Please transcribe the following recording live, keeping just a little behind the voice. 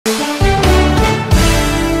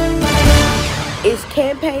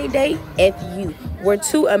Campaign Day FU, where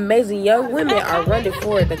two amazing young women are running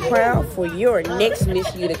for the crown for your next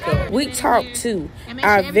Miss Utica. We talked to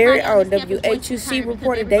our very own WHUC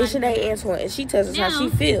reporter Dejanay Antoine, and she tells us how she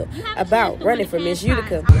feels about running for Miss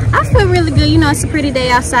Utica. I feel really good. You know, it's a pretty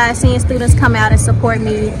day outside, seeing students come out and support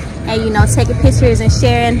me and, you know, taking pictures and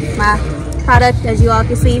sharing my product, as you all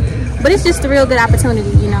can see. But it's just a real good opportunity,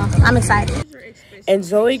 you know. I'm excited. And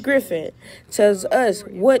Zoe Griffin tells us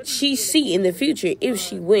what she sees in the future if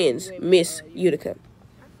she wins Miss Utica.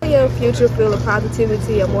 A future full of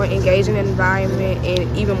positivity, a more engaging environment,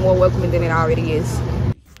 and even more welcoming than it already is.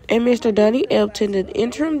 And Mr. Donnie Elton, the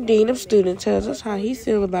interim dean of students, tells us how he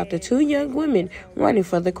feels about the two young women running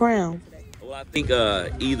for the crown. Well, I think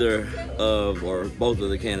either of or both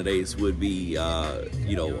of the candidates would be,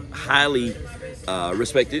 highly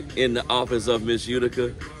respected in the office of Miss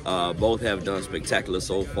Utica. Both have done spectacular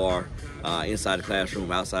so far, inside the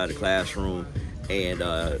classroom, outside the classroom. And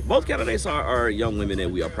both candidates are young women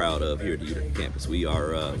that we are proud of here at the Utica campus. We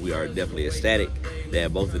are definitely ecstatic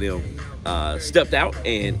that both of them stepped out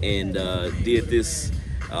and did this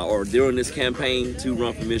or during this campaign to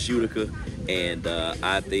run for Miss Utica. And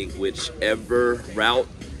I think whichever route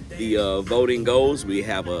the voting goes, we'll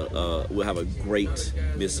have a great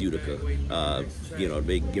Miss Utica.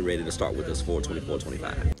 They get ready to start with us for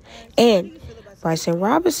 24-25. And Bryson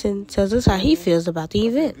Robinson tells us how he feels about the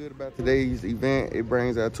event. Good about today's event. It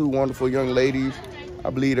brings out two wonderful young ladies. I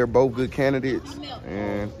believe they're both good candidates,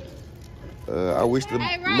 and I wish the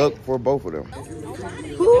luck for both of them.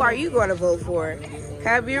 Who are you going to vote for?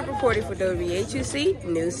 Kabir reporting for WHUC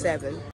News 7.